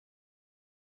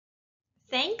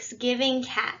Thanksgiving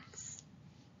Cats.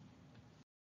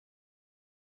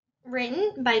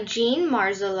 Written by Jean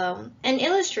Marzollo and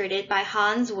illustrated by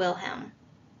Hans Wilhelm.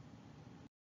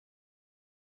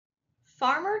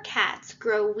 Farmer cats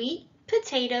grow wheat,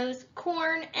 potatoes,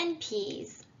 corn, and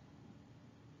peas.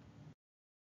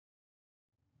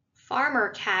 Farmer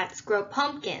cats grow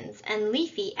pumpkins and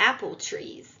leafy apple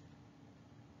trees.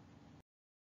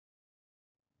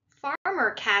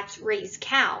 Farmer cats raise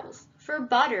cows for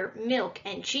butter, milk,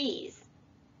 and cheese.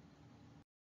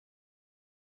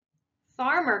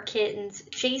 Farmer kittens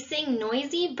chasing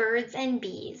noisy birds and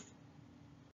bees.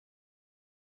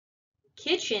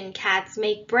 Kitchen cats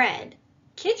make bread.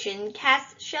 Kitchen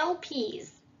cats shell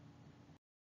peas.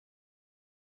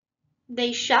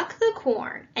 They shuck the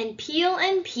corn and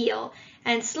peel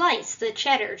and slice the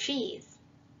cheddar cheese.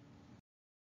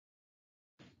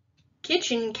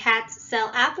 Kitchen cats sell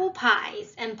apple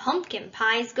pies and pumpkin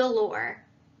pies galore.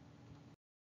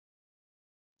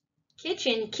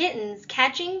 Kitchen kittens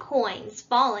catching coins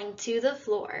falling to the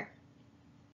floor.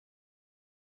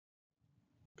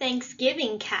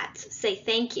 Thanksgiving cats say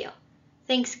thank you.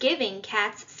 Thanksgiving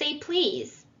cats say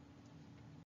please.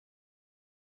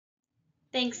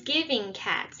 Thanksgiving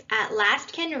cats at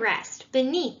last can rest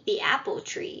beneath the apple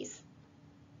trees.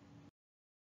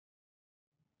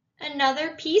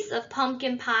 Another piece of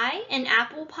pumpkin pie and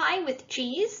apple pie with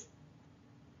cheese?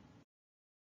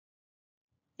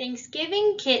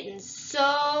 Thanksgiving kittens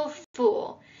so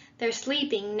full, they're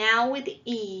sleeping now with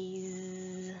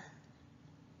ease.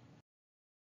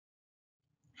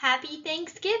 Happy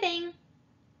Thanksgiving!